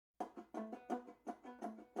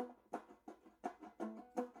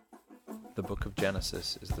The book of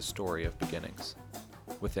Genesis is the story of beginnings.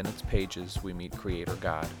 Within its pages, we meet Creator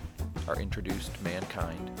God, are introduced to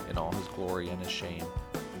mankind in all his glory and his shame,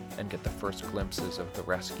 and get the first glimpses of the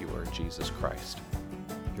rescuer, Jesus Christ.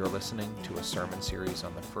 You're listening to a sermon series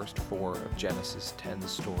on the first 4 of Genesis 10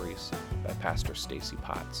 stories by Pastor Stacy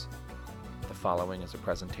Potts. The following is a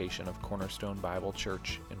presentation of Cornerstone Bible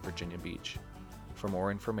Church in Virginia Beach. For more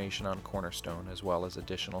information on Cornerstone, as well as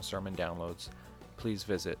additional sermon downloads, please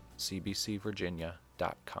visit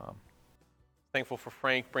cbcvirginia.com. Thankful for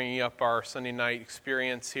Frank bringing up our Sunday night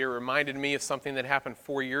experience here. It reminded me of something that happened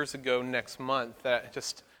 4 years ago next month, that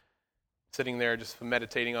just sitting there just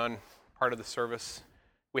meditating on part of the service.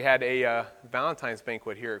 We had a Valentine's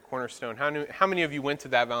banquet here at Cornerstone. How many of you went to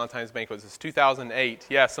that Valentine's banquet? This is 2008.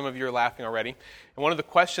 Yeah, some of you are laughing already. And one of the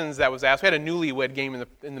questions that was asked, we had a newlywed game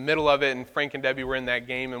in the middle of it, and Frank and Debbie were in that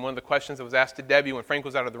game. And one of the questions that was asked to Debbie when Frank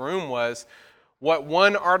was out of the room was, what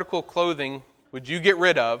one article of clothing would you get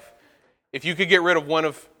rid of if you could get rid of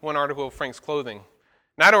one article of Frank's clothing?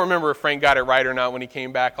 And I don't remember if Frank got it right or not when he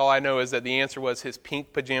came back. All I know is that the answer was his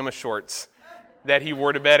pink pajama shorts that he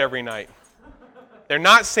wore to bed every night. They're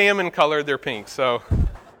not salmon colored, they're pink. So,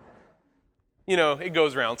 it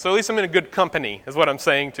goes around. So at least I'm in a good company, is what I'm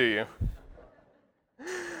saying to you.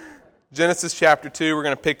 Genesis chapter 2, we're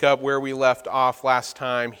going to pick up where we left off last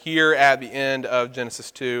time, here at the end of Genesis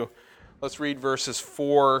 2. Let's read verses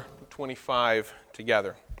 4 to 25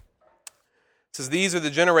 together. It says, "These are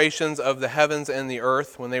the generations of the heavens and the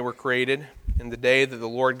earth when they were created, in the day that the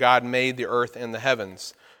Lord God made the earth and the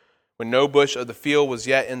heavens. When no bush of the field was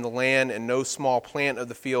yet in the land, and no small plant of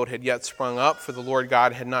the field had yet sprung up, for the Lord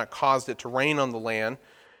God had not caused it to rain on the land,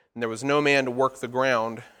 and there was no man to work the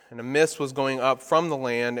ground, and a mist was going up from the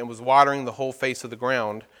land, and was watering the whole face of the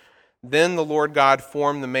ground. Then the Lord God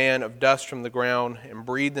formed the man of dust from the ground, and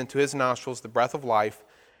breathed into his nostrils the breath of life,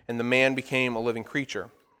 and the man became a living creature.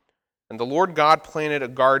 And the Lord God planted a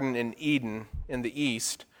garden in Eden in the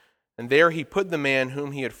east, and there he put the man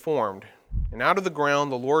whom he had formed. And out of the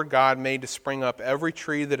ground the Lord God made to spring up every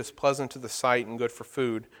tree that is pleasant to the sight and good for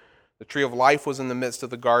food. The tree of life was in the midst of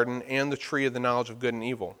the garden, and the tree of the knowledge of good and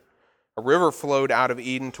evil. A river flowed out of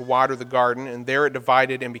Eden to water the garden, and there it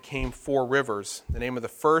divided and became 4 rivers. The name of the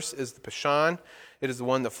first is the Pishon. It is the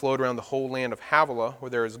one that flowed around the whole land of Havilah, where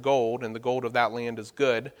there is gold, and the gold of that land is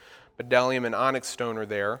good. Bdellium and onyx stone are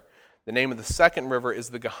there. The name of the second river is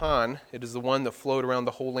the Gihon. It is the one that flowed around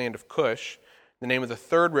the whole land of Cush. The name of the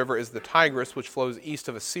third river is the Tigris, which flows east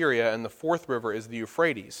of Assyria, and the fourth river is the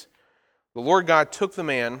Euphrates. The Lord God took the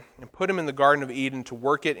man and put him in the Garden of Eden to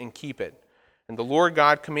work it and keep it. And the Lord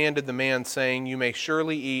God commanded the man, saying, You may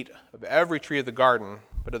surely eat of every tree of the garden,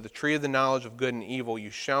 but of the tree of the knowledge of good and evil you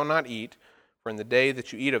shall not eat, for in the day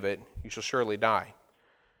that you eat of it you shall surely die.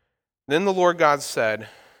 Then the Lord God said,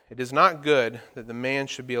 It is not good that the man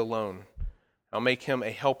should be alone. I'll make him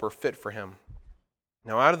a helper fit for him.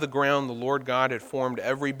 Now out of the ground the Lord God had formed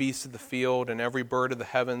every beast of the field and every bird of the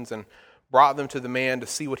heavens, and brought them to the man to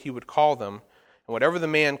see what he would call them. And whatever the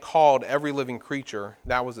man called every living creature,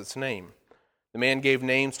 that was its name. The man gave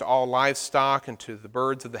names to all livestock, and to the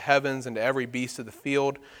birds of the heavens, and to every beast of the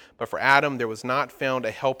field. But for Adam there was not found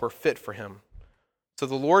a helper fit for him. So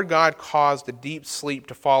the Lord God caused a deep sleep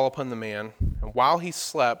to fall upon the man, and while he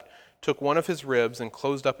slept, took one of his ribs and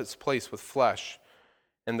closed up its place with flesh.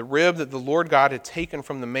 And the rib that the Lord God had taken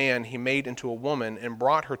from the man he made into a woman, and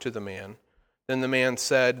brought her to the man. Then the man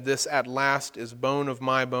said, This at last is bone of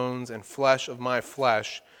my bones and flesh of my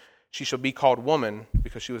flesh. She shall be called woman,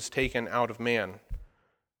 because she was taken out of man.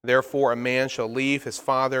 Therefore a man shall leave his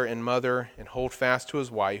father and mother, and hold fast to his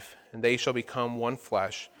wife, and they shall become one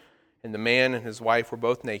flesh. And the man and his wife were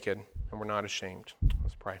both naked, and were not ashamed."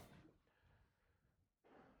 Let's pray.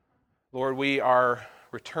 Lord, we are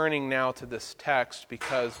returning now to this text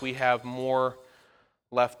because we have more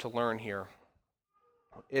left to learn here.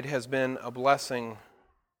 It has been a blessing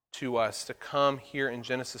to us to come here in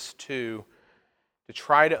Genesis 2 to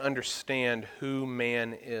try to understand who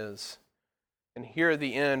man is. And here at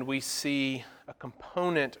the end, we see a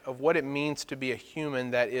component of what it means to be a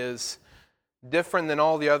human that is different than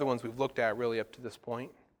all the other ones we've looked at really up to this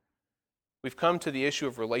point. We've come to the issue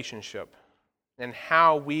of relationship and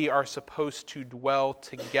how we are supposed to dwell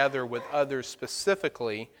together with others,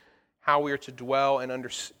 specifically how we are to dwell and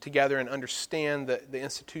together and understand the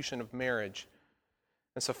institution of marriage.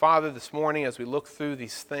 And so, Father, this morning as we look through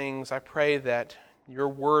these things, I pray that your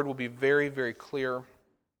word will be very, very clear,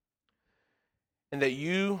 and that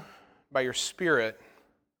you, by your Spirit,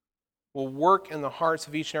 will work in the hearts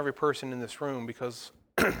of each and every person in this room, because,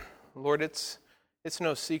 Lord, it's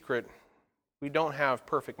no secret we don't have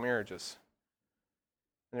perfect marriages.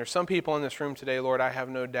 And there's some people in this room today, Lord, I have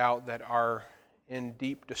no doubt, that are in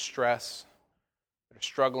deep distress, that are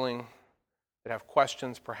struggling, that have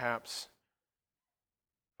questions perhaps.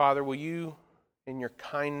 Father, will you, in your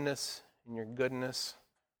kindness, in your goodness,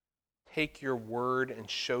 take your word and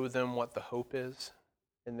show them what the hope is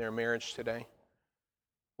in their marriage today?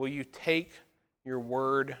 Will you take your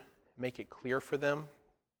word, make it clear for them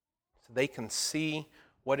so they can see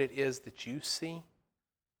what it is that you see?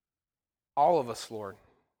 All of us, Lord,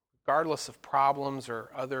 regardless of problems or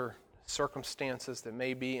other circumstances that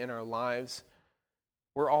may be in our lives,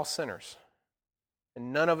 we're all sinners.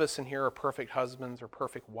 And none of us in here are perfect husbands or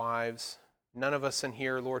perfect wives. None of us in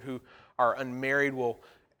here, Lord, who are unmarried will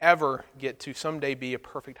ever get to someday be a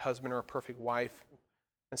perfect husband or a perfect wife.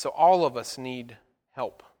 And so all of us need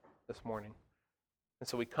help this morning. And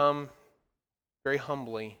so we come very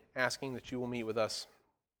humbly, asking that you will meet with us,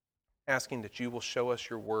 asking that you will show us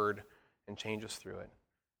your word and change us through it.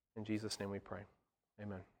 In Jesus' name we pray.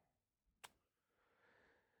 Amen.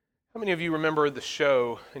 How many of you remember the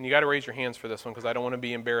show, and you got to raise your hands for this one because I don't want to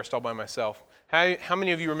be embarrassed all by myself. How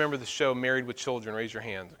many of you remember the show Married with Children? Raise your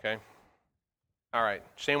hands, okay? All right,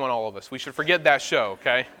 shame on all of us. We should forget that show,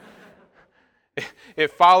 okay?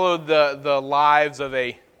 It followed the lives of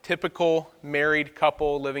a typical married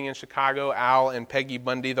couple living in Chicago, Al and Peggy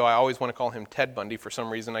Bundy, though I always want to call him Ted Bundy for some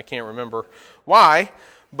reason. I can't remember why.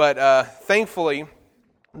 But thankfully,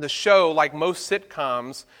 the show, like most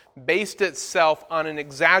sitcoms, based itself on an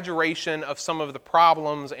exaggeration of some of the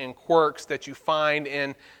problems and quirks that you find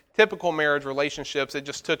in typical marriage relationships. It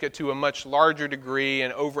just took it to a much larger degree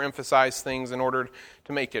and overemphasized things in order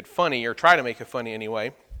to make it funny, or try to make it funny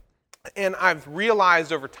anyway. And I've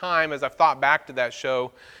realized over time, as I've thought back to that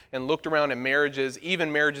show and looked around at marriages,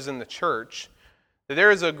 even marriages in the church, that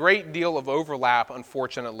there is a great deal of overlap,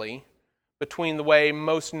 unfortunately, between the way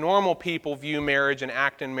most normal people view marriage and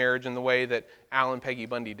act in marriage and the way that Al and Peggy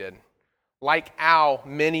Bundy did. Like Al,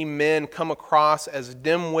 many men come across as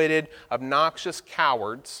dim-witted, obnoxious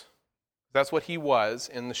cowards. That's what he was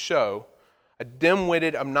in the show. A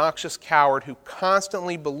dim-witted, obnoxious coward who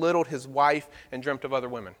constantly belittled his wife and dreamt of other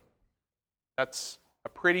women. That's a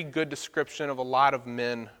pretty good description of a lot of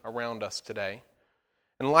men around us today.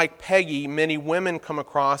 And like Peggy, many women come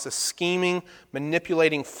across as scheming,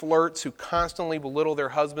 manipulating flirts who constantly belittle their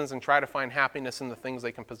husbands and try to find happiness in the things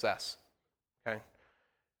they can possess. Okay? And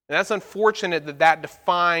that's unfortunate that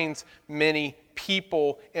defines many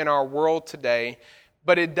people in our world today,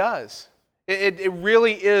 but it does. It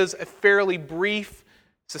really is a fairly brief,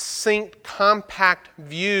 succinct, compact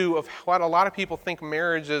view of what a lot of people think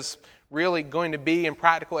marriage is really going to be in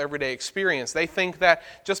practical everyday experience. They think that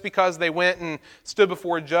just because they went and stood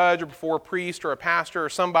before a judge or before a priest or a pastor or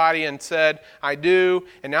somebody and said, I do,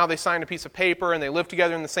 and now they signed a piece of paper and they live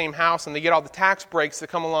together in the same house and they get all the tax breaks that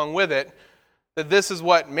come along with it, that this is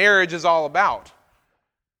what marriage is all about.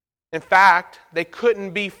 In fact, they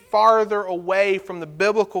couldn't be farther away from the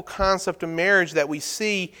biblical concept of marriage that we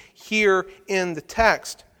see here in the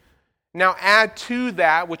text. Now add to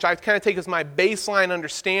that, which I kind of take as my baseline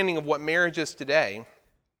understanding of what marriage is today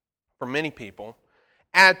for many people,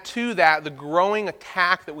 add to that the growing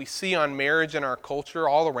attack that we see on marriage in our culture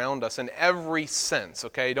all around us in every sense,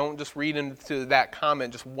 okay? Don't just read into that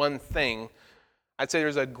comment just one thing. I'd say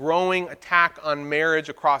there's a growing attack on marriage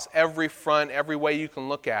across every front, every way you can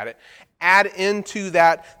look at it. Add into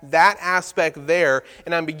that aspect there,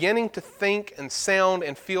 and I'm beginning to think and sound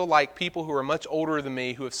and feel like people who are much older than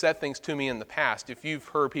me who have said things to me in the past. If you've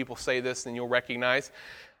heard people say this, then you'll recognize.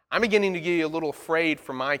 I'm beginning to get a little afraid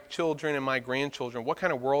for my children and my grandchildren, what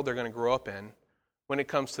kind of world they're going to grow up in when it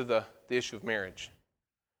comes to the issue of marriage.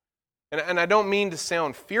 And I don't mean to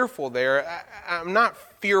sound fearful there. I'm not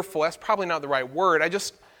fearful. That's probably not the right word.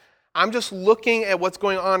 I'm just looking at what's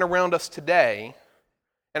going on around us today,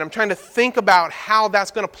 and I'm trying to think about how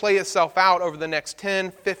that's going to play itself out over the next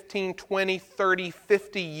 10, 15, 20, 30,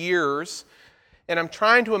 50 years. And I'm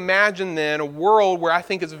trying to imagine then a world where I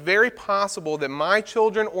think it's very possible that my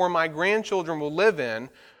children or my grandchildren will live in,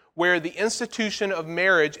 where the institution of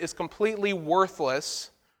marriage is completely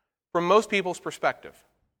worthless from most people's perspective.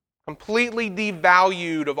 Completely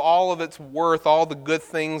devalued of all of its worth, all the good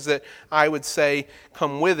things that I would say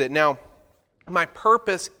come with it. Now, my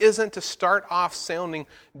purpose isn't to start off sounding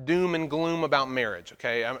doom and gloom about marriage,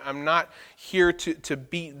 okay? I'm not here to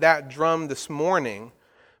beat that drum this morning.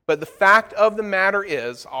 But the fact of the matter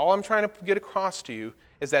is, all I'm trying to get across to you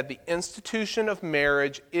is that the institution of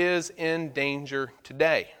marriage is in danger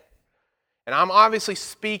today. And I'm obviously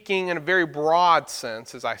speaking in a very broad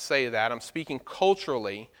sense as I say that. I'm speaking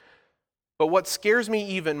culturally. But what scares me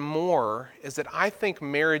even more is that I think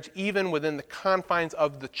marriage, even within the confines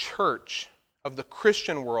of the church, of the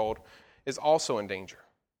Christian world, is also in danger.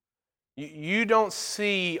 You don't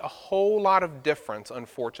see a whole lot of difference,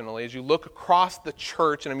 unfortunately, as you look across the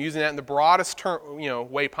church, and I'm using that in the broadest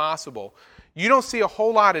way possible. You don't see a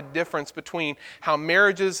whole lot of difference between how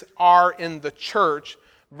marriages are in the church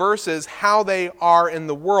versus how they are in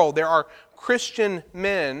the world. There are Christian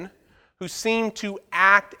men who seem to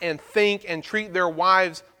act and think and treat their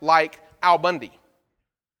wives like Al Bundy.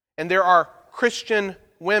 And there are Christian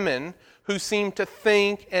women who seem to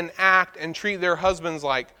think and act and treat their husbands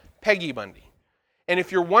like Peggy Bundy. And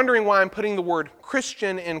if you're wondering why I'm putting the word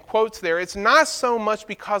Christian in quotes there, it's not so much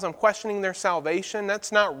because I'm questioning their salvation.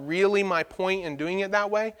 That's not really my point in doing it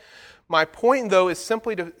that way. My point, though, is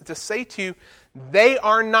simply to say to you, they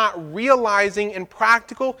are not realizing in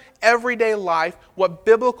practical, everyday life what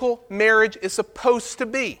biblical marriage is supposed to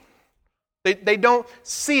be. They don't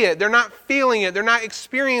see it. They're not feeling it. They're not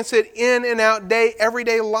experiencing it in and out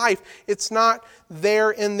everyday life. It's not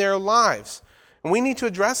there in their lives. And we need to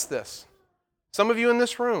address this. Some of you in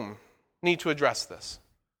this room need to address this.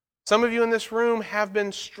 Some of you in this room have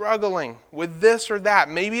been struggling with this or that.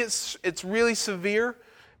 Maybe it's really severe.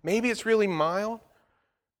 Maybe it's really mild.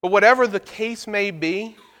 But whatever the case may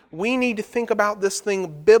be, we need to think about this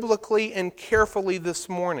thing biblically and carefully this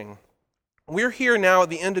morning. We're here now at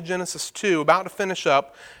the end of Genesis 2, about to finish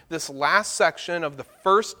up this last section of the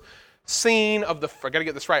first scene of the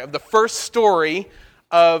first story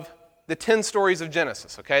of the 10 stories of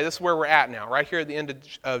Genesis. Okay, this is where we're at now, right here at the end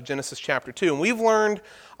of Genesis chapter 2. And we've learned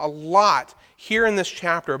a lot here in this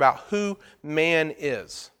chapter about who man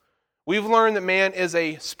is. We've learned that man is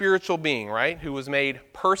a spiritual being, right, who was made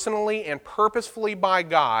personally and purposefully by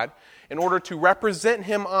God in order to represent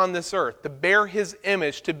Him on this earth, to bear His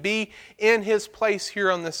image, to be in His place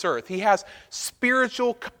here on this earth. He has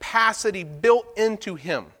spiritual capacity built into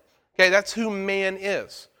him. Okay, that's who man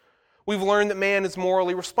is. We've learned that man is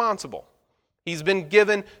morally responsible. He's been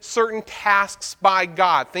given certain tasks by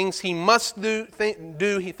God, things he must do,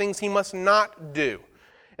 things he must not do.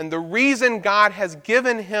 And the reason God has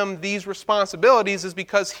given him these responsibilities is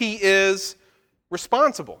because he is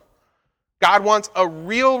responsible. God wants a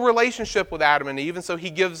real relationship with Adam and Eve, and so he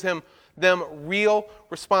gives them real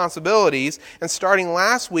responsibilities. And starting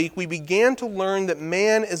last week, we began to learn that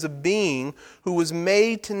man is a being who was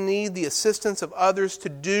made to need the assistance of others to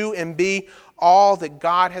do and be all that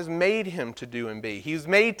God has made him to do and be. He's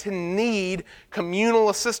made to need communal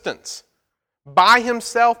assistance. By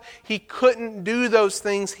himself, he couldn't do those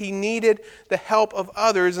things. He needed the help of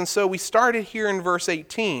others. And so we started here in verse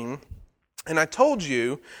 18. And I told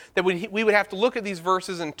you that we would have to look at these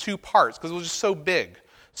verses in two parts because it was just so big,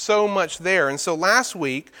 so much there. And so last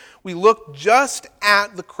week, we looked just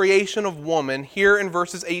at the creation of woman here in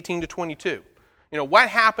verses 18 to 22. You know, what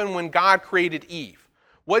happened when God created Eve?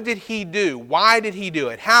 What did he do? Why did he do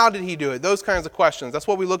it? How did he do it? Those kinds of questions. That's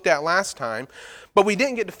what we looked at last time. But we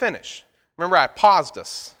didn't get to finish. Remember, I paused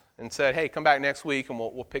us and said, hey, come back next week and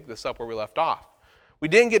we'll pick this up where we left off. We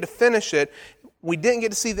didn't get to finish it. We didn't get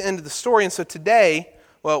to see the end of the story. And so today,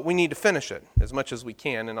 well, we need to finish it as much as we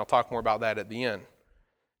can. And I'll talk more about that at the end.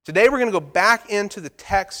 Today, we're going to go back into the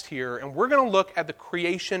text here, and we're going to look at the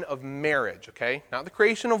creation of marriage, okay? Not the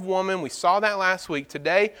creation of woman. We saw that last week.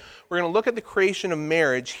 Today, we're going to look at the creation of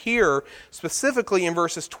marriage here, specifically in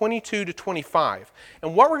verses 22 to 25.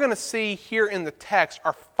 And what we're going to see here in the text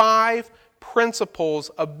are 5 principles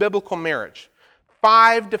of biblical marriage.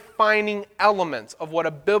 5 defining elements of what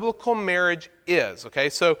a biblical marriage is, okay?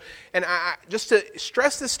 So, and I just to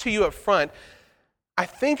stress this to you up front, I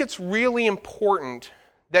think it's really important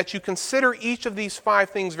that you consider each of these 5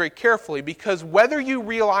 things very carefully, because whether you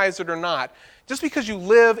realize it or not, just because you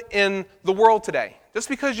live in the world today, just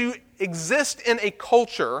because you exist in a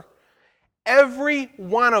culture, every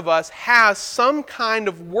one of us has some kind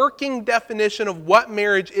of working definition of what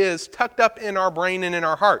marriage is tucked up in our brain and in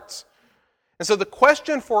our hearts. And so the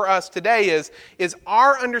question for us today is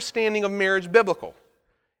our understanding of marriage biblical?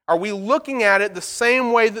 Are we looking at it the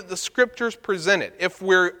same way that the Scriptures present it? If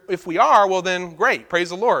we are, well then great, praise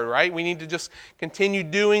the Lord, right? We need to just continue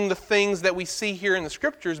doing the things that we see here in the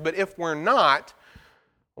Scriptures, but if we're not,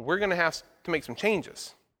 we're going to have to make some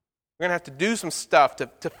changes. We're going to have to do some stuff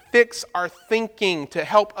to fix our thinking, to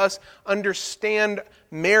help us understand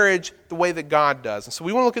marriage the way that God does. And so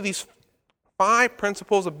we want to look at these 5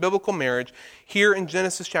 principles of biblical marriage here in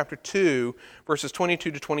Genesis chapter 2, verses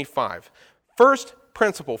 22 to 25. First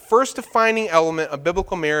principle, first defining element of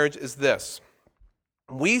biblical marriage is this.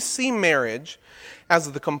 We see marriage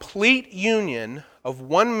as the complete union of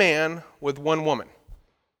one man with one woman.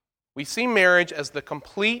 We see marriage as the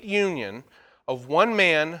complete union of one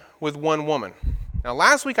man with one woman. Now,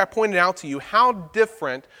 last week I pointed out to you how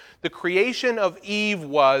different the creation of Eve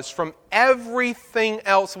was from everything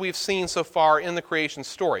else we've seen so far in the creation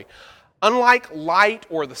story. Unlike light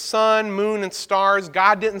or the sun, moon, and stars,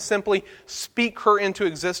 God didn't simply speak her into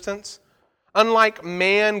existence. Unlike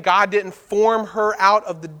man, God didn't form her out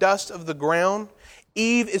of the dust of the ground.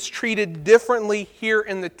 Eve is treated differently here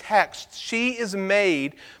in the text. She is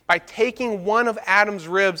made by taking one of Adam's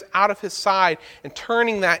ribs out of his side and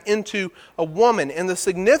turning that into a woman. And the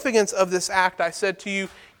significance of this act, I said to you,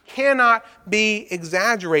 cannot be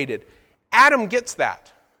exaggerated. Adam gets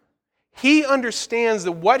that. He understands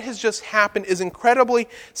that what has just happened is incredibly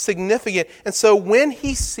significant. And so when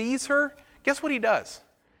he sees her, guess what he does?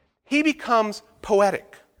 He becomes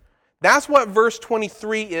poetic. That's what verse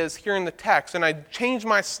 23 is here in the text. And I changed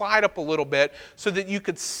my slide up a little bit so that you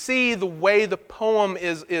could see the way the poem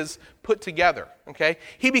is put together. Okay?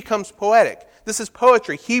 He becomes poetic. This is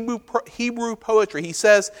poetry, Hebrew poetry. He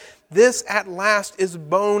says, "This at last is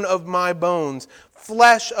bone of my bones,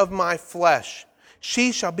 flesh of my flesh.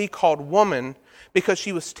 She shall be called woman because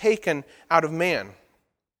she was taken out of man."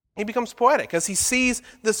 He becomes poetic as he sees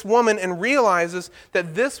this woman and realizes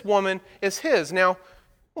that this woman is his. Now,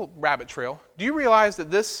 little rabbit trail. Do you realize that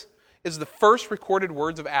this is the first recorded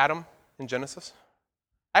words of Adam in Genesis?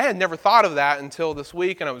 I had never thought of that until this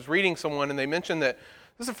week, and I was reading someone, and they mentioned that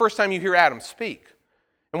this is the first time you hear Adam speak.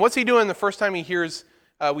 And what's he doing the first time we hear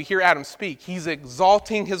Adam speak? He's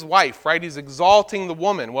exalting his wife, right? He's exalting the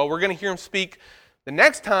woman. Well, we're going to hear him speak the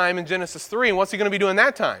next time in Genesis 3, and what's he going to be doing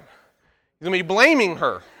that time? He's going to be blaming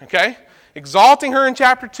her, okay? Exalting her in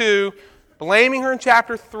chapter 2, blaming her in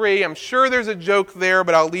chapter 3. I'm sure there's a joke there,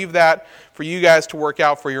 but I'll leave that for you guys to work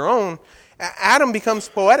out for your own. Adam becomes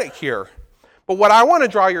poetic here. But what I want to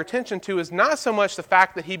draw your attention to is not so much the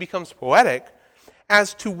fact that he becomes poetic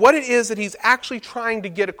as to what it is that he's actually trying to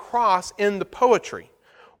get across in the poetry.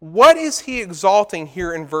 What is he exalting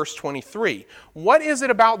here in verse 23? What is it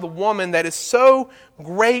about the woman that is so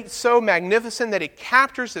great, so magnificent, that it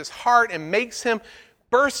captures his heart and makes him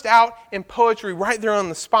burst out in poetry right there on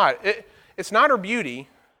the spot? It's not her beauty,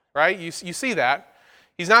 right? You see that.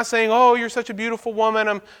 He's not saying, "Oh, you're such a beautiful woman.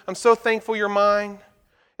 I'm so thankful you're mine."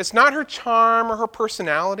 It's not her charm or her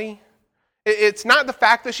personality. It's not the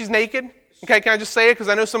fact that she's naked. Okay, can I just say it? Because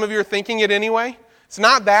I know some of you are thinking it anyway. It's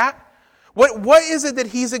not that. What is it that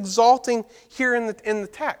he's exalting here in the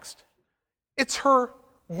text? It's her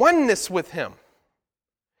oneness with him.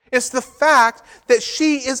 It's the fact that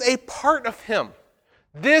she is a part of him.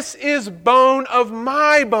 This is bone of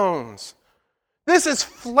my bones. This is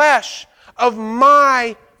flesh of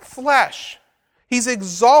my flesh. He's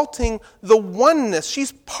exalting the oneness.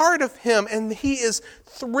 She's part of him, and he is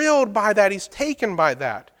thrilled by that. He's taken by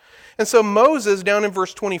that. And so Moses, down in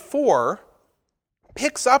verse 24,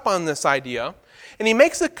 picks up on this idea, and he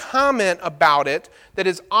makes a comment about it that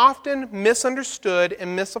is often misunderstood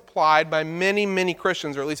and misapplied by many, many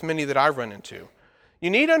Christians, or at least many that I've run into. You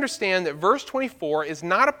need to understand that verse 24 is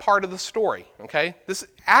not a part of the story, okay?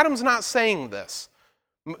 Adam's not saying this.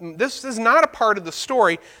 This is not a part of the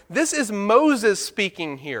story. This is Moses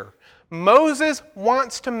speaking here. Moses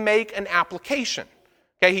wants to make an application.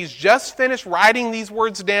 Okay, he's just finished writing these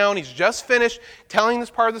words down. He's just finished telling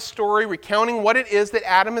this part of the story, recounting what it is that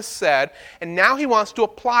Adam has said, and now he wants to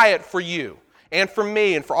apply it for you and for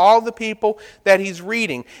me and for all the people that he's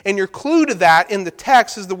reading. And your clue to that in the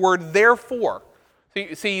text is the word therefore.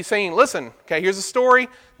 See, he's saying, listen, okay, here's a story,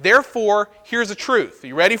 therefore, here's a truth. Are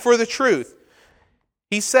you ready for the truth?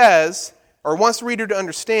 He says, or wants the reader to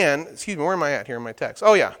understand, where am I at here in my text?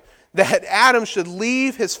 Oh yeah, that Adam should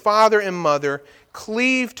leave his father and mother,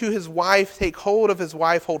 cleave to his wife, take hold of his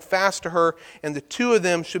wife, hold fast to her, and the two of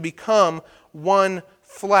them should become one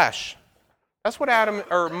flesh. That's what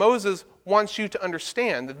Moses wants you to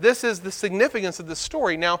understand, that this is the significance of this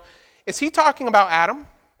story. Now, is he talking about Adam?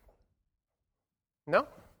 No.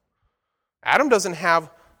 Adam doesn't have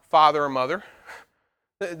father or mother.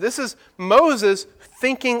 This is Moses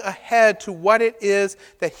thinking ahead to what it is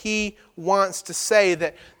that he wants to say,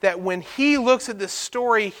 that when he looks at this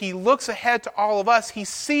story, he looks ahead to all of us. He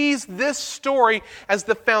sees this story as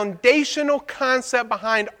the foundational concept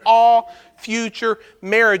behind all future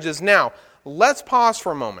marriages. Now, let's pause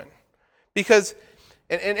for a moment, because,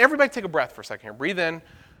 and everybody take a breath for a second here. Breathe in.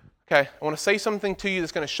 Okay, I want to say something to you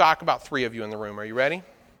that's going to shock about 3 of you in the room. Are you ready?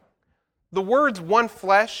 The words one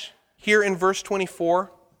flesh here in verse 24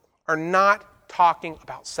 are not talking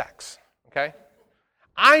about sex, okay?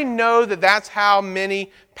 I know that that's how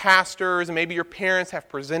many pastors and maybe your parents have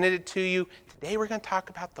presented it to you. Today we're going to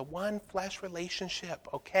talk about the one flesh relationship,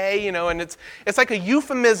 okay? And it's like a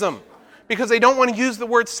euphemism because they don't want to use the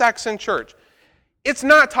word sex in church. It's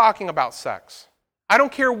not talking about sex. I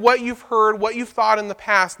don't care what you've heard, what you've thought in the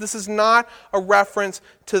past. This is not a reference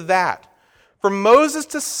to that. For Moses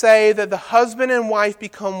to say that the husband and wife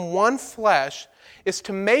become one flesh is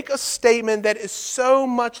to make a statement that is so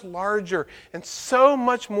much larger and so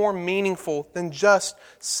much more meaningful than just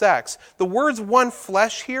sex. The words one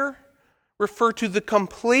flesh here refer to the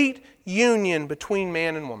complete union between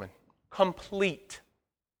man and woman. Complete.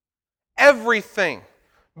 Everything.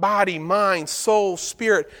 Body, mind, soul,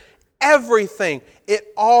 spirit. Everything.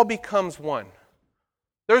 It all becomes one.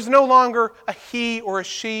 There's no longer a he or a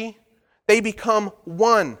she. They become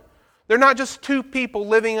one. They're not just two people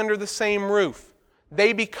living under the same roof.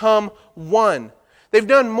 They become one. They've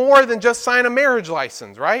done more than just sign a marriage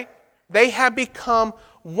license, right? They have become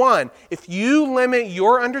one. If you limit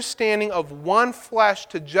your understanding of one flesh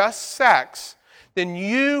to just sex, then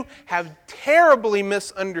you have terribly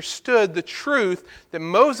misunderstood the truth that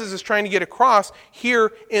Moses is trying to get across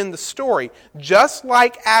here in the story. Just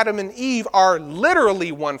like Adam and Eve are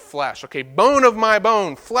literally one flesh, okay, bone of my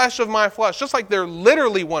bone, flesh of my flesh, just like they're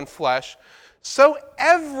literally one flesh, so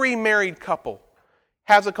every married couple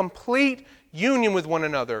has a complete union with one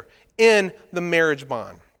another in the marriage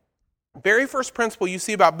bond. Very first principle you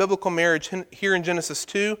see about biblical marriage here in Genesis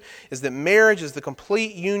 2 is that marriage is the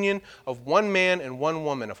complete union of one man and one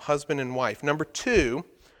woman, of husband and wife. Number 2,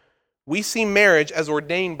 we see marriage as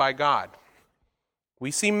ordained by God.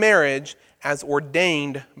 We see marriage as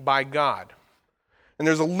ordained by God. And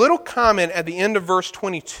there's a little comment at the end of verse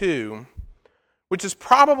 22, which has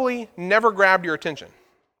probably never grabbed your attention,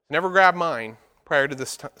 never grabbed mine prior to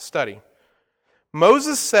this study.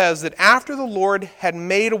 Moses says that after the Lord had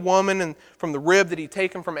made a woman from the rib that he'd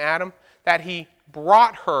taken from Adam, that he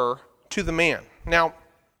brought her to the man. Now,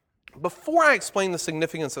 before I explain the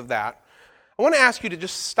significance of that, I want to ask you to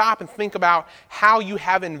just stop and think about how you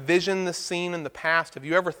have envisioned this scene in the past. Have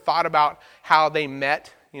you ever thought about how they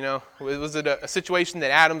met? Was it a situation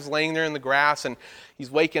that Adam's laying there in the grass and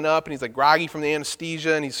he's waking up and he's like groggy from the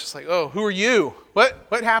anesthesia and he's just like, oh, who are you? What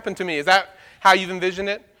happened to me? Is that how you've envisioned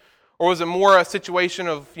it? Or was it more a situation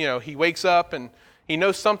of, he wakes up and he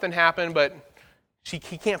knows something happened, but he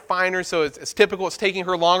can't find her, so it's typical. It's taking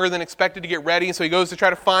her longer than expected to get ready, and so he goes to try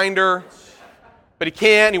to find her, but he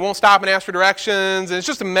can't. He won't stop and ask for directions, and it's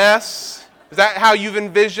just a mess. Is that how you've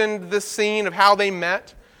envisioned this scene of how they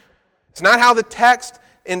met? It's not how the text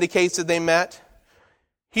indicates that they met.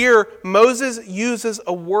 Here, Moses uses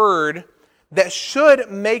a word that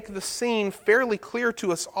should make the scene fairly clear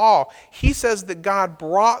to us all. He says that God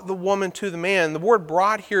brought the woman to the man. The word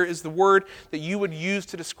brought here is the word that you would use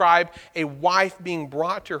to describe a wife being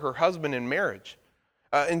brought to her husband in marriage.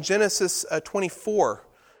 In Genesis 24,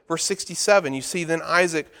 verse 67, you see, then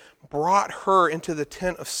Isaac brought her into the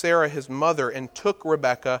tent of Sarah, his mother, and took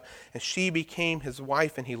Rebekah, and she became his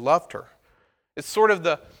wife, and he loved her. It's sort of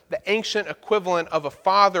the ancient equivalent of a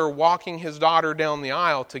father walking his daughter down the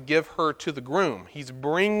aisle to give her to the groom. He's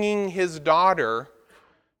bringing his daughter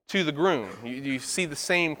to the groom. You see the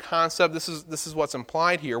same concept. This is what's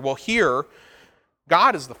implied here. Well, here,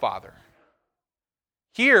 God is the father.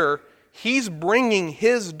 Here, he's bringing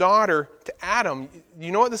his daughter to Adam.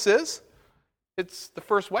 You know what this is? It's the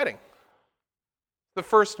first wedding. The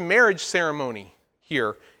first marriage ceremony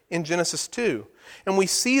here in Genesis 2. And we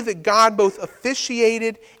see that God both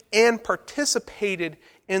officiated and participated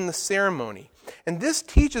in the ceremony. And this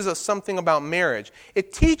teaches us something about marriage.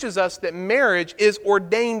 It teaches us that marriage is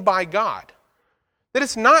ordained by God. That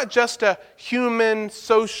it's not just a human,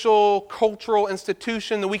 social, cultural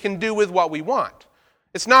institution that we can do with what we want.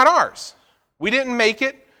 It's not ours. We didn't make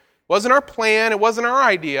it. It wasn't our plan. It wasn't our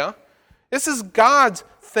idea. This is God's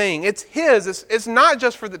thing. It's His. It's not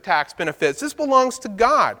just for the tax benefits. This belongs to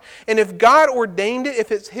God. And if God ordained it,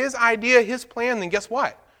 if it's His idea, His plan, then guess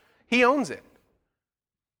what? He owns it.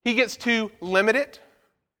 He gets to limit it.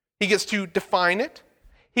 He gets to define it.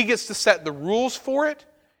 He gets to set the rules for it.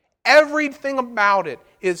 Everything about it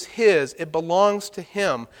is His. It belongs to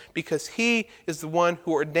Him because He is the one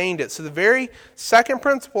who ordained it. So the very second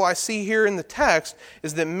principle I see here in the text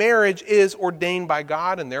is that marriage is ordained by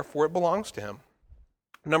God and therefore it belongs to Him.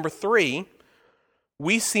 Number 3,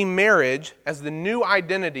 we see marriage as the new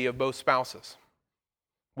identity of both spouses.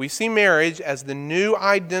 We see marriage as the new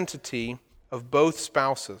identity of both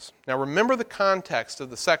spouses. Now remember the context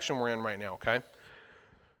of the section we're in right now, okay?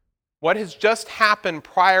 What has just happened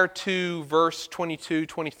prior to verse 22,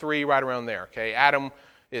 23, right around there, okay? Adam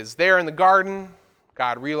is there in the garden.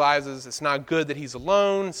 God realizes it's not good that he's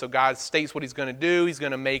alone, so God states what he's going to do. He's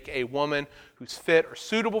going to make a woman who's fit or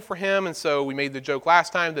suitable for him, and so we made the joke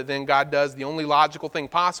last time that then God does the only logical thing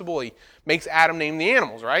possible. He makes Adam name the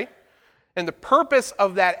animals, right? And the purpose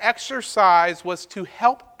of that exercise was to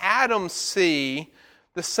help Adam see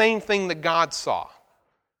the same thing that God saw.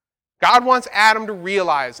 God wants Adam to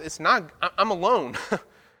realize, I'm alone.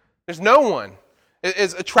 There's no one.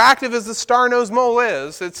 As attractive as the star-nosed mole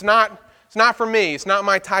is, it's not for me. It's not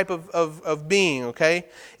my type of being, okay?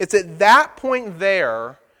 It's at that point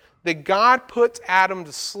there that God puts Adam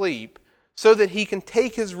to sleep so that he can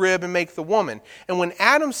take his rib and make the woman. And when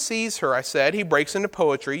Adam sees her, I said, he breaks into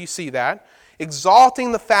poetry, you see that,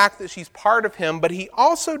 exalting the fact that she's part of him, but he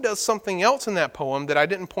also does something else in that poem that I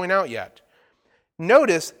didn't point out yet.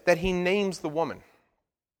 Notice that he names the woman.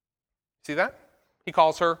 See that? He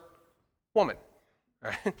calls her woman.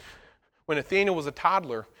 Right? When Nathaniel was a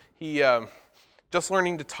toddler, he just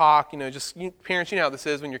learning to talk, parents, you know how this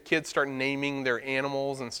is when your kids start naming their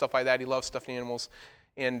animals and stuff like that. He loves stuffed animals.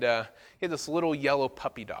 And he had this little yellow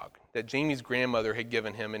puppy dog that Jamie's grandmother had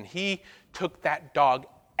given him, and he took that dog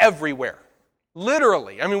everywhere.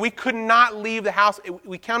 Literally. I mean, we could not leave the house.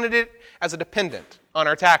 We counted it as a dependent on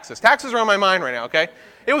our taxes. Taxes are on my mind right now, okay?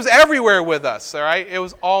 It was everywhere with us, all right? It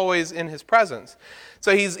was always in his presence.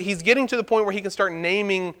 So he's getting to the point where he can start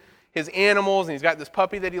naming his animals, and he's got this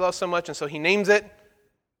puppy that he loves so much, and so he names it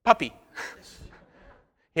Puppy.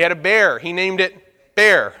 He had a bear. He named it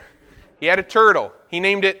Bear. He had a turtle. He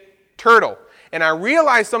named it Turtle. And I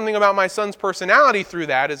realized something about my son's personality through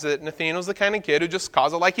that is that Nathaniel's the kind of kid who just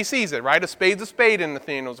calls it like he sees it, right? A spade's a spade in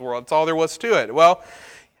Nathaniel's world. That's all there was to it. Well,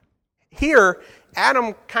 here,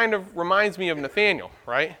 Adam kind of reminds me of Nathaniel,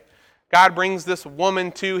 right? God brings this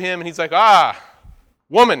woman to him, and he's like,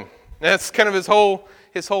 woman. That's kind of his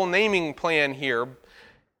whole naming plan here.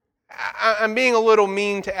 I'm being a little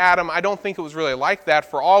mean to Adam. I don't think it was really like that.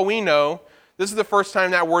 For all we know, this is the first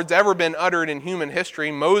time that word's ever been uttered in human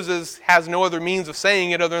history. Moses has no other means of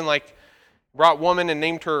saying it other than brought woman and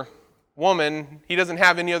named her woman. He doesn't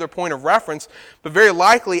have any other point of reference. But very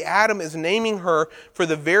likely, Adam is naming her for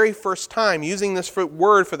the very first time, using this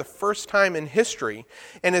word for the first time in history.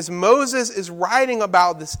 And as Moses is writing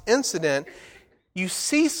about this incident, you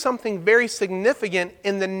see something very significant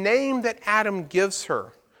in the name that Adam gives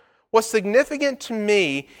her. What's significant to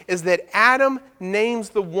me is that Adam names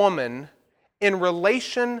the woman in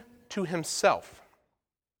relation to himself.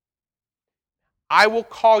 I will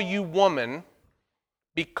call you woman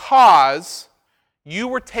because you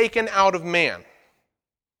were taken out of man.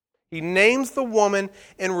 He names the woman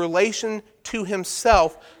in relation to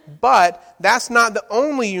himself, but that's not the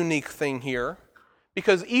only unique thing here,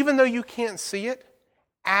 because even though you can't see it,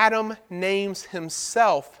 Adam names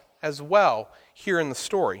himself as well here in the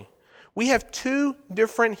story. We have two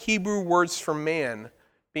different Hebrew words for man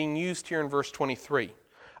being used here in verse 23.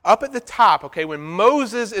 Up at the top, okay, when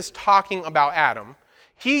Moses is talking about Adam,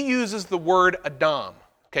 he uses the word Adam,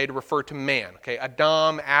 okay, to refer to man. Okay,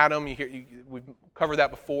 Adam, Adam, we've covered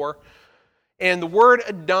that before. And the word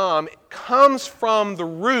Adam comes from the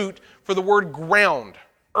root for the word ground,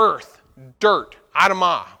 earth, dirt,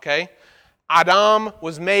 Adamah, okay? Adam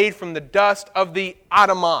was made from the dust of the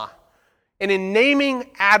Adamah. And in naming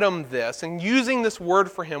Adam this and using this word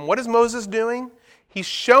for him, what is Moses doing? He's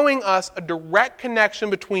showing us a direct connection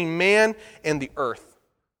between man and the earth,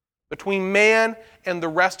 between man and the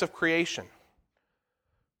rest of creation.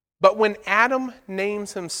 But when Adam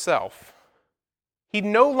names himself, he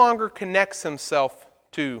no longer connects himself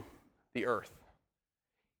to the earth.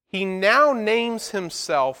 He now names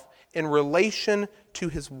himself in relation to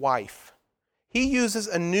his wife. He uses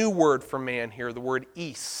a new word for man here, the word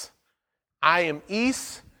Is. I am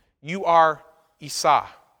Is, you are Esau.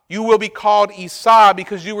 You will be called Esau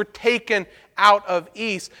because you were taken out of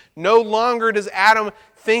Is. No longer does Adam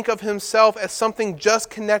think of himself as something just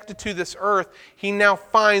connected to this earth. He now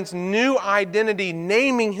finds new identity,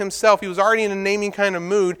 naming himself. He was already in a naming kind of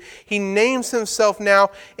mood. He names himself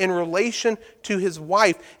now in relation to his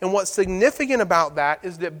wife. And what's significant about that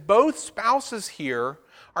is that both spouses here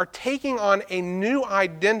are taking on a new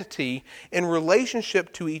identity in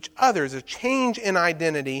relationship to each other. There's a change in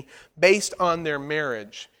identity based on their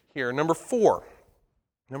marriage here. Number four,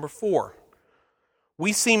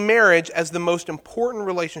 we see marriage as the most important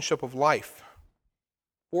relationship of life.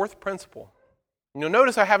 Fourth principle. You'll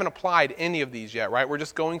notice I haven't applied any of these yet, right? We're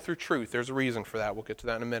just going through truth. There's a reason for that. We'll get to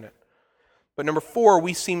that in a minute. But number 4,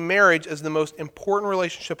 we see marriage as the most important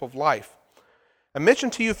relationship of life. I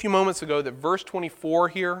mentioned to you a few moments ago that verse 24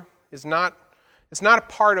 here is not It's not a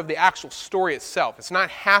part of the actual story itself. It's not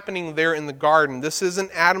happening there in the garden. This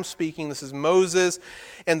isn't Adam speaking. This is Moses.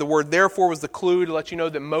 And the word therefore was the clue to let you know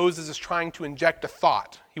that Moses is trying to inject a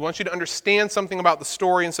thought. He wants you to understand something about the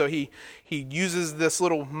story, and so he uses this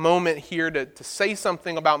little moment here to say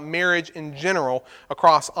something about marriage in general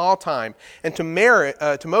across all time. And to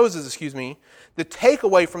Moses, the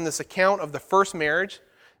takeaway from this account of the first marriage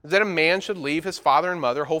is that a man should leave his father and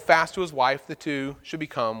mother, hold fast to his wife, the two should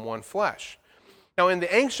become one flesh. Now, in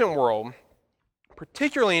the ancient world,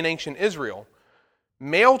 particularly in ancient Israel,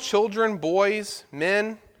 male children, boys,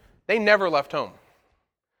 men, they never left home.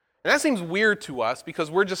 And that seems weird to us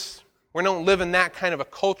because we don't live in that kind of a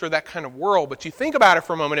culture, that kind of world. But you think about it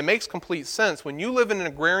for a moment, it makes complete sense. When you live in an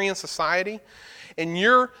agrarian society and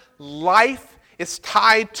your life is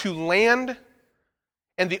tied to land,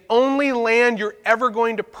 and the only land you're ever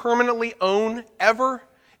going to permanently own, ever,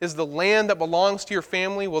 is the land that belongs to your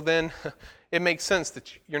family, well then, it makes sense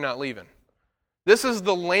that you're not leaving. This is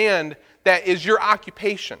the land that is your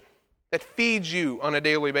occupation, that feeds you on a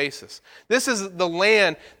daily basis. This is the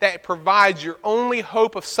land that provides your only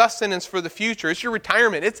hope of sustenance for the future. It's your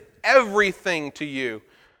retirement. It's everything to you.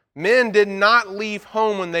 Men did not leave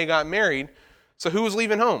home when they got married, so who was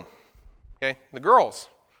leaving home? Okay, the girls.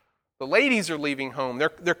 The ladies are leaving home.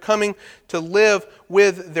 They're coming to live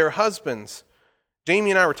with their husbands.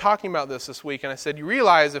 Jamie and I were talking about this week, and I said, you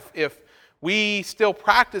realize if we still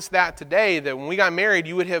practice that today, that when we got married,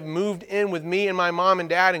 you would have moved in with me and my mom and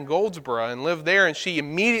dad in Goldsboro and lived there, and she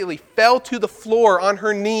immediately fell to the floor on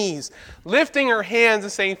her knees, lifting her hands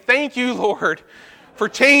and saying, thank you, Lord, for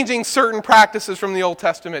changing certain practices from the Old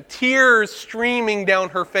Testament, tears streaming down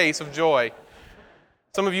her face of joy.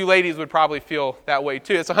 Some of you ladies would probably feel that way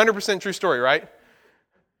too. It's a 100% true story, right?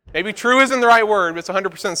 Maybe true isn't the right word, but it's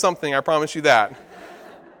 100% something, I promise you that.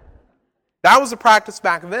 That was the practice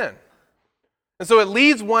back then. And so it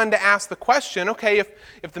leads one to ask the question, okay,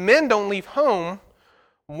 if the men don't leave home,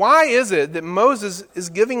 why is it that Moses is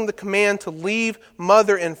giving the command to leave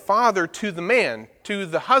mother and father to the man, to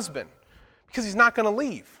the husband? Because he's not going to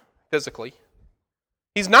leave physically.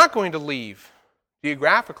 He's not going to leave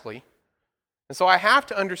geographically. And so I have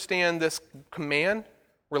to understand this command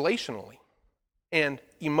relationally and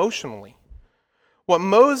emotionally. What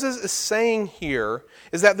Moses is saying here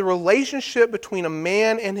is that the relationship between a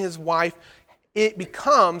man and his wife, it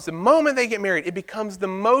becomes, the moment they get married, it becomes the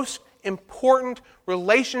most important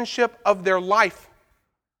relationship of their life.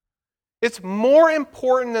 It's more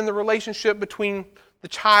important than the relationship between the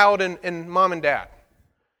child and mom and dad.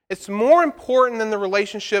 It's more important than the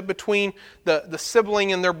relationship between the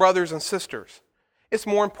sibling and their brothers and sisters. It's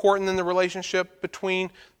more important than the relationship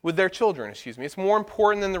with their children, It's more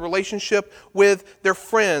important than the relationship with their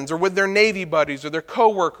friends or with their Navy buddies or their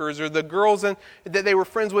coworkers or the girls that they were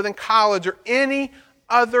friends with in college or any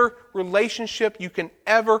other relationship you can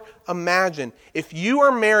ever imagine. If you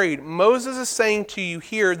are married, Moses is saying to you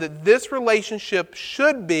here that this relationship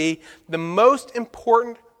should be the most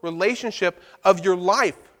important relationship of your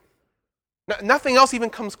life. Nothing else even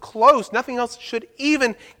comes close. Nothing else should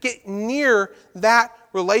even get near that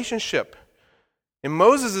relationship. In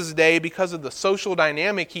Moses' day, because of the social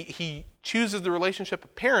dynamic, he chooses the relationship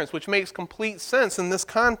of parents, which makes complete sense in this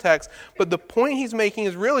context. But the point he's making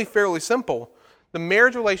is really fairly simple. The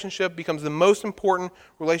marriage relationship becomes the most important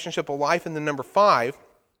relationship of life. And then number 5,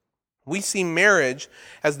 we see marriage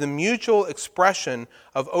as the mutual expression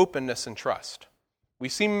of openness and trust. We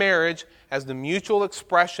see marriage as the mutual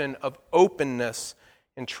expression of openness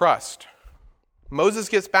and trust. Moses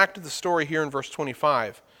gets back to the story here in verse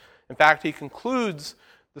 25. In fact, he concludes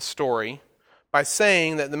the story by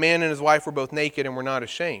saying that the man and his wife were both naked and were not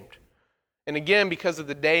ashamed. And again, because of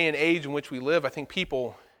the day and age in which we live, I think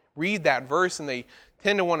people read that verse and they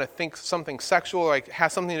tend to want to think something sexual, like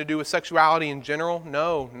has something to do with sexuality in general.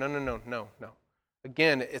 No.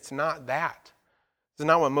 Again, it's not that. It's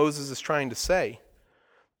not what Moses is trying to say.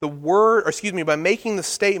 By making the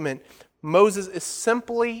statement, Moses is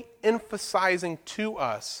simply emphasizing to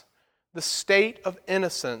us the state of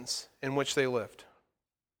innocence in which they lived.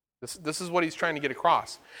 This is what he's trying to get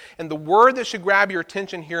across. And the word that should grab your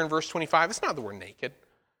attention here in verse 25, it's not the word naked.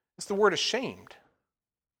 It's the word ashamed.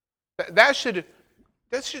 That should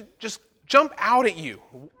just jump out at you.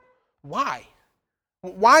 Why?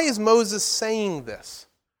 Why is Moses saying this?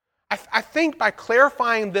 I think by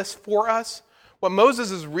clarifying this for us, what Moses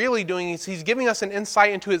is really doing is he's giving us an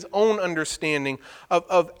insight into his own understanding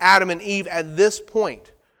of Adam and Eve at this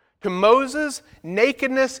point. To Moses,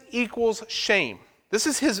 nakedness equals shame. This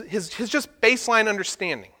is his just baseline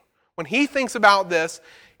understanding. When he thinks about this,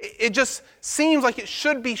 it just seems like it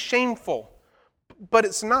should be shameful, but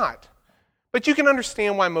it's not. But you can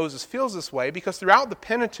understand why Moses feels this way, because throughout the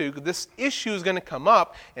Pentateuch, this issue is going to come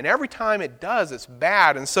up, and every time it does, it's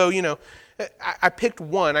bad. And so, I picked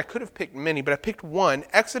one. I could have picked many, but I picked one.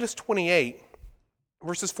 Exodus 28,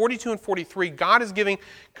 verses 42 and 43, God is giving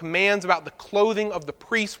commands about the clothing of the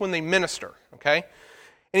priests when they minister, okay?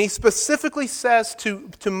 And he specifically says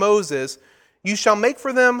to Moses, you shall make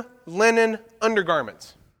for them linen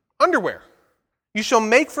undergarments, underwear. You shall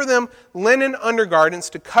make for them linen undergarments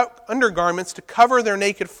to cover their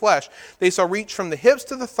naked flesh. They shall reach from the hips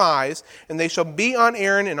to the thighs, and they shall be on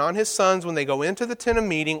Aaron and on his sons when they go into the tent of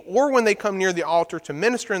meeting or when they come near the altar to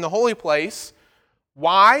minister in the holy place.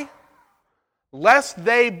 Why? Lest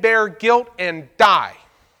they bear guilt and die.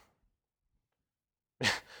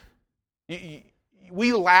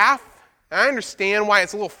 We laugh. I understand why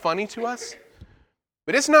it's a little funny to us,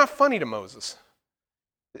 but it's not funny to Moses.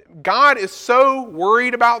 God is so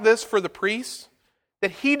worried about this for the priests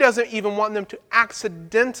that he doesn't even want them to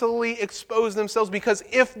accidentally expose themselves, because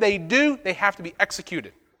if they do, they have to be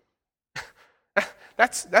executed.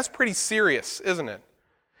 That's pretty serious, isn't it?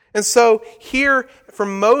 And so here for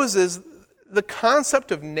Moses, the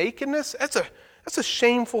concept of nakedness, that's a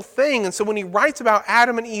shameful thing. And so when he writes about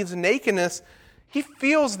Adam and Eve's nakedness, he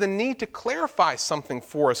feels the need to clarify something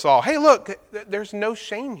for us all. Hey, look, there's no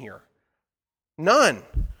shame here. None.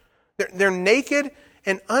 They're naked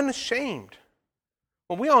and unashamed.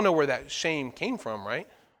 Well, we all know where that shame came from, right?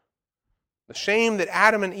 The shame that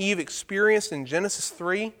Adam and Eve experienced in Genesis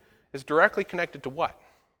 3 is directly connected to what?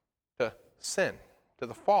 To sin, to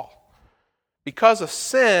the fall. Because of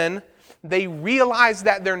sin, they realize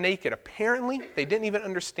that they're naked. Apparently, they didn't even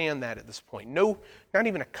understand that at this point. No, not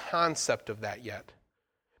even a concept of that yet.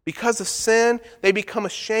 Because of sin, they become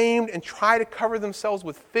ashamed and try to cover themselves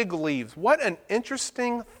with fig leaves. What an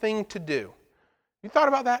interesting thing to do. You thought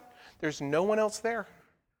about that? There's no one else there.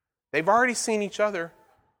 They've already seen each other.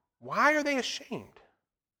 Why are they ashamed?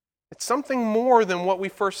 It's something more than what we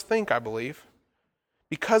first think, I believe.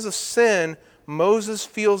 Because of sin, Moses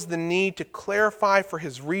feels the need to clarify for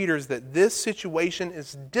his readers that this situation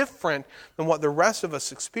is different than what the rest of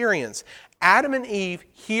us experience. Adam and Eve,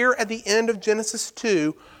 here at the end of Genesis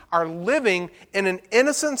 2, are living in an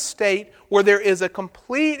innocent state where there is a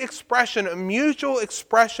complete expression, a mutual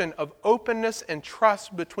expression of openness and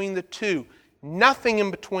trust between the two. Nothing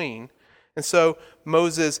in between. And so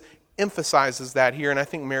Moses emphasizes that here, and I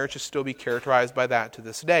think marriage should still be characterized by that to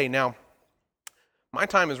this day. Now, my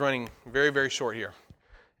time is running very, very short here,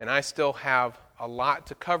 and I still have a lot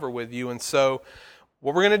to cover with you. And so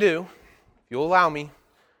what we're going to do, if you'll allow me,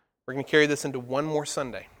 we're going to carry this into one more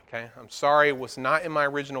Sunday. Okay? I'm sorry it was not in my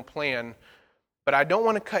original plan, but I don't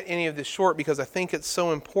want to cut any of this short because I think it's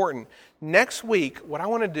so important. Next week, what I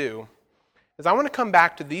want to do is I want to come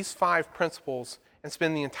back to these 5 principles and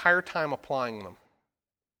spend the entire time applying them.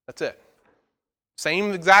 That's it.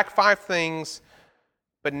 Same exact 5 things,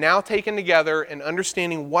 but now taken together and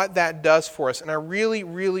understanding what that does for us. And I really,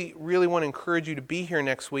 really, really want to encourage you to be here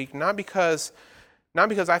next week, not because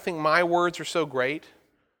I think my words are so great,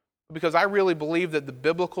 but because I really believe that the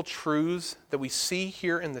biblical truths that we see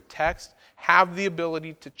here in the text have the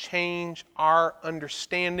ability to change our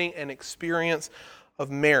understanding and experience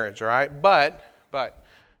of marriage, all right? But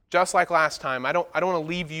just like last time, I don't want to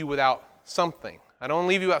leave you without something. I don't want to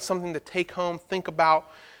leave you without something to take home, think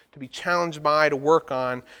about, to be challenged by, to work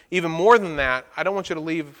on. Even more than that, I don't want you to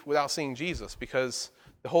leave without seeing Jesus, because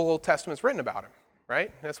the whole Old Testament's written about him,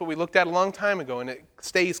 right? That's what we looked at a long time ago, and it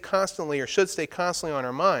stays constantly, or should stay constantly on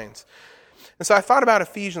our minds. And so I thought about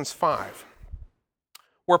Ephesians 5,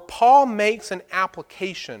 where Paul makes an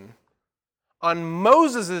application on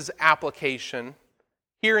Moses' application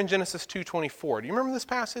here in Genesis 2:24. Do you remember this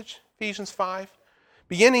passage, Ephesians 5?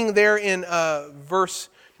 Beginning there in verse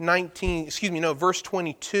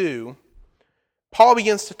 22, Paul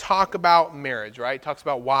begins to talk about marriage, right? He talks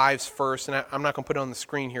about wives first, and I'm not going to put it on the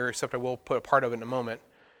screen here, except I will put a part of it in a moment.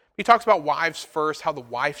 He talks about wives first, how the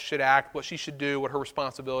wife should act, what she should do, what her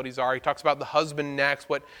responsibilities are. He talks about the husband next,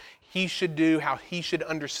 what he should do, how he should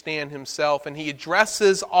understand himself, and he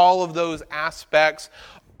addresses all of those aspects,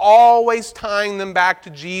 always tying them back to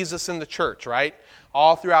Jesus and the church, right?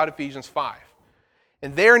 All throughout Ephesians 5.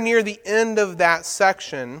 And there near the end of that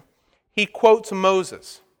section, he quotes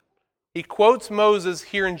Moses. He quotes Moses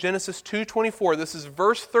here in Genesis 2:24. This is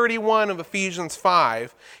verse 31 of Ephesians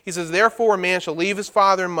 5. He says, "Therefore a man shall leave his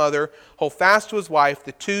father and mother, hold fast to his wife,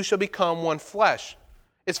 the two shall become one flesh."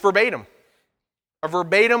 It's verbatim. A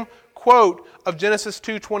verbatim quote of Genesis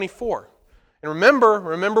 2:24. And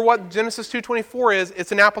remember what Genesis 2:24 is.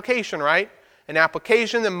 It's an application, right? an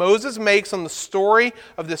application that Moses makes on the story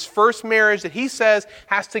of this first marriage that he says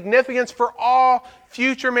has significance for all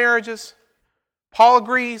future marriages. Paul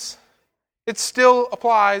agrees. It still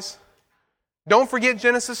applies. Don't forget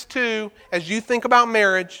Genesis 2 as you think about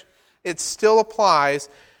marriage. It still applies.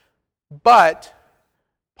 But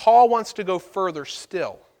Paul wants to go further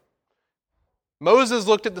still. Moses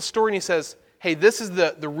looked at the story and he says, hey, this is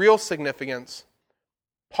the real significance.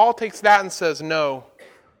 Paul takes that and says, no,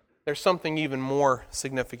 there's something even more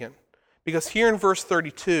significant. Because here in verse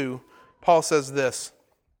 32, Paul says this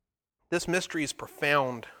mystery is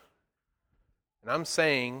profound. And I'm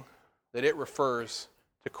saying that it refers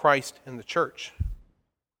to Christ and the church.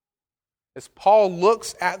 As Paul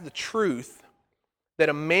looks at the truth that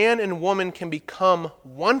a man and woman can become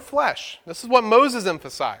one flesh, this is what Moses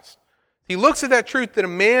emphasized. He looks at that truth that a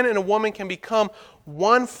man and a woman can become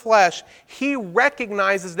one flesh. He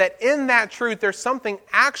recognizes that in that truth there's something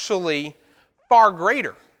actually far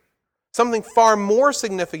greater, something far more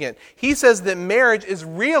significant. He says that marriage is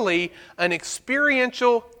really an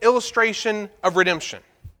experiential illustration of redemption.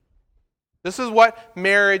 This is what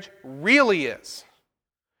marriage really is.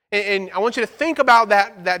 And I want you to think about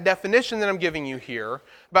that definition that I'm giving you here,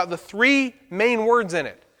 about the three main words in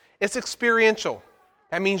it. It's experiential.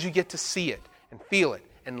 That means you get to see it and feel it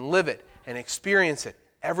and live it and experience it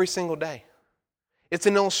every single day. It's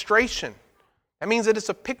an illustration. That means that it's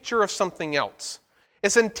a picture of something else.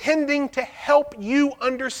 It's intending to help you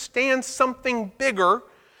understand something bigger.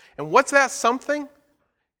 And what's that something?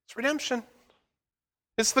 It's redemption.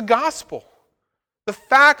 It's the gospel. The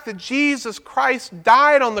fact that Jesus Christ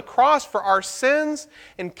died on the cross for our sins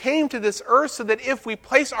and came to this earth so that if we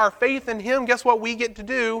place our faith in Him, guess what we get to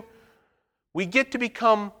do? We get to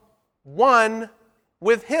become one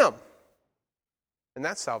with Him. And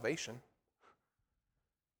that's salvation.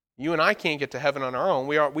 You and I can't get to heaven on our own.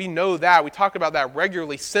 We know that. We talk about that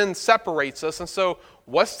regularly. Sin separates us. And so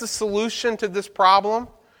what's the solution to this problem?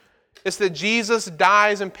 It's that Jesus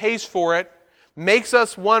dies and pays for it, makes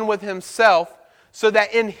us one with Himself, so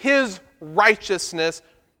that in His righteousness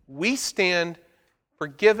we stand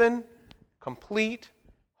forgiven, complete,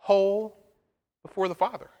 whole before the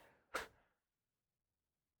Father.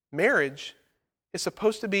 Marriage is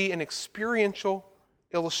supposed to be an experiential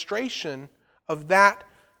illustration of that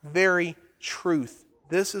very truth.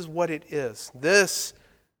 This is what it is. This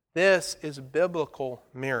is biblical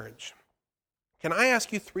marriage. Can I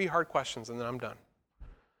ask you 3 hard questions and then I'm done?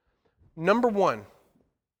 Number 1,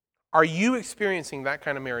 are you experiencing that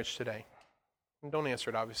kind of marriage today? And don't answer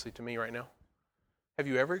it obviously to me right now. Have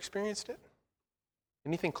you ever experienced it?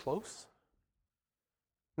 Anything close?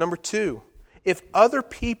 Number 2, if other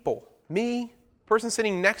people, me, person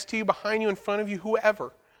sitting next to you, behind you, in front of you,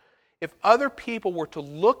 whoever, if other people were to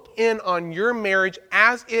look in on your marriage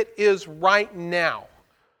as it is right now,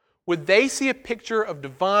 would they see a picture of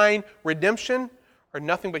divine redemption or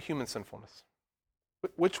nothing but human sinfulness?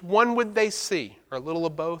 Which one would they see? Or a little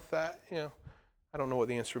of both? I don't know what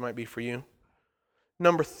the answer might be for you.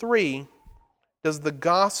 Number 3, does the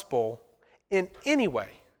gospel in any way,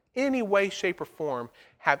 shape, or form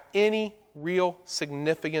have any real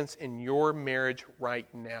significance in your marriage right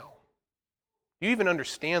now? Do you even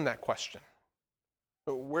understand that question?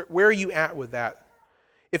 Where are you at with that?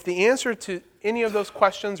 If the answer to any of those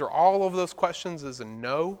questions or all of those questions is a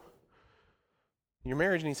no, your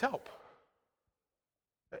marriage needs help.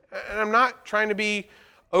 And I'm not trying to be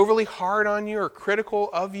overly hard on you or critical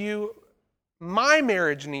of you. My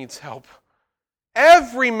marriage needs help.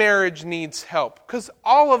 Every marriage needs help. Because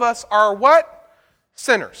all of us are what?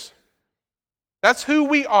 Sinners. That's who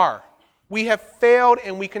we are. We have failed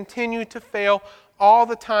and we continue to fail all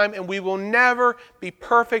the time, and we will never be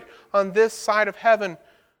perfect on this side of heaven.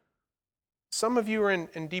 Some of you are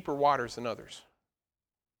in deeper waters than others.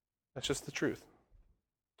 That's just the truth.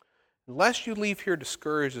 Unless you leave here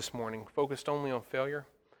discouraged this morning, focused only on failure,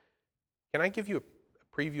 can I give you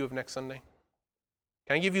a preview of next Sunday?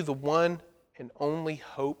 Can I give you the one and only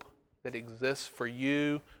hope that exists for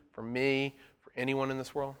you, for me, for anyone in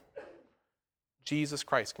this world? Jesus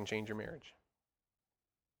Christ can change your marriage.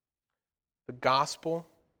 The gospel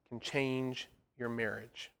can change your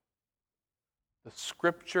marriage. The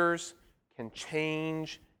scriptures can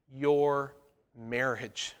change your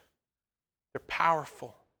marriage. They're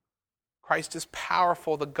powerful. Christ is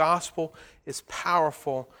powerful. The gospel is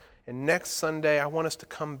powerful. And next Sunday, I want us to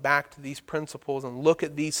come back to these principles and look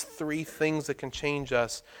at these 3 things that can change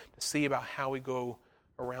us to see about how we go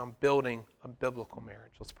around building a biblical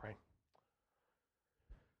marriage. Let's pray.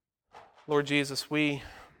 Lord Jesus, we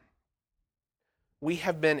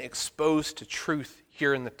have been exposed to truth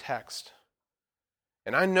here in the text.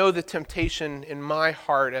 And I know the temptation in my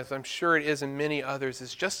heart, as I'm sure it is in many others,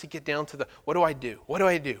 is just to get down to the, what do I do? What do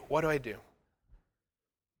I do? What do I do?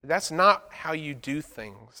 That's not how you do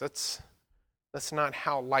things. That's not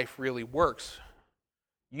how life really works.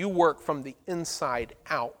 You work from the inside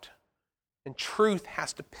out. And truth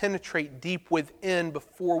has to penetrate deep within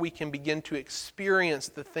before we can begin to experience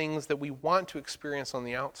the things that we want to experience on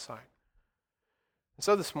the outside. And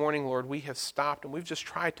so this morning, Lord, we have stopped and we've just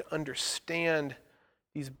tried to understand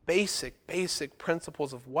these basic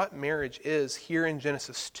principles of what marriage is here in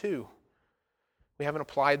Genesis 2. We haven't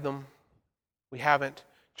applied them. We haven't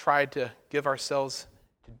tried to give ourselves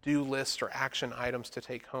to-do lists or action items to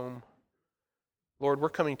take home. Lord, we're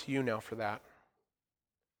coming to you now for that.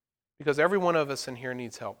 Because every one of us in here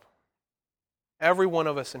needs help. Every one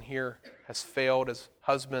of us in here has failed as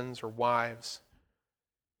husbands or wives.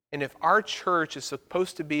 And if our church is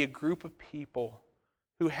supposed to be a group of people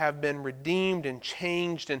who have been redeemed and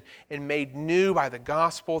changed and made new by the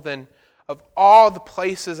gospel, then of all the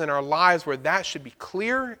places in our lives where that should be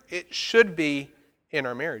clear, it should be in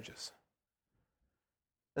our marriages.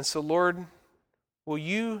 And so, Lord, will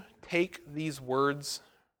you take these words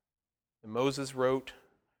that Moses wrote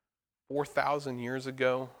 4,000 years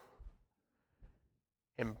ago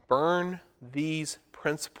and burn these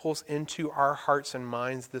principles into our hearts and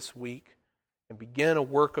minds this week and begin a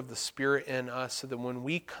work of the Spirit in us so that when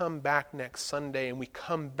we come back next Sunday and we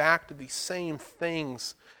come back to these same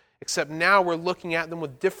things, except now we're looking at them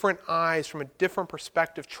with different eyes, from a different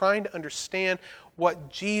perspective, trying to understand what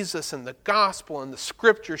Jesus and the gospel and the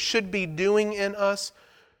scripture should be doing in us,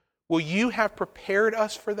 will you have prepared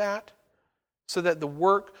us for that? So that the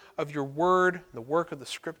work of your word, the work of the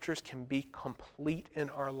scriptures can be complete in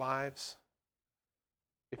our lives.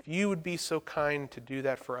 If you would be so kind to do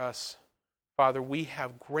that for us, Father, we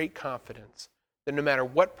have great confidence that no matter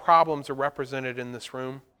what problems are represented in this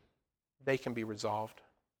room, they can be resolved.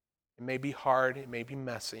 It may be hard, it may be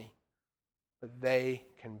messy, but they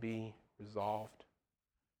can be resolved.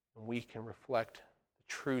 And we can reflect the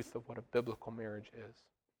truth of what a biblical marriage is.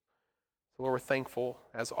 Lord, we're thankful,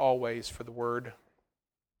 as always, for the word.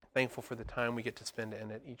 Thankful for the time we get to spend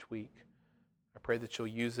in it each week. I pray that you'll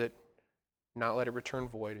use it, not let it return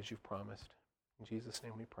void as you've promised. In Jesus'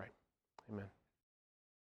 name we pray. Amen.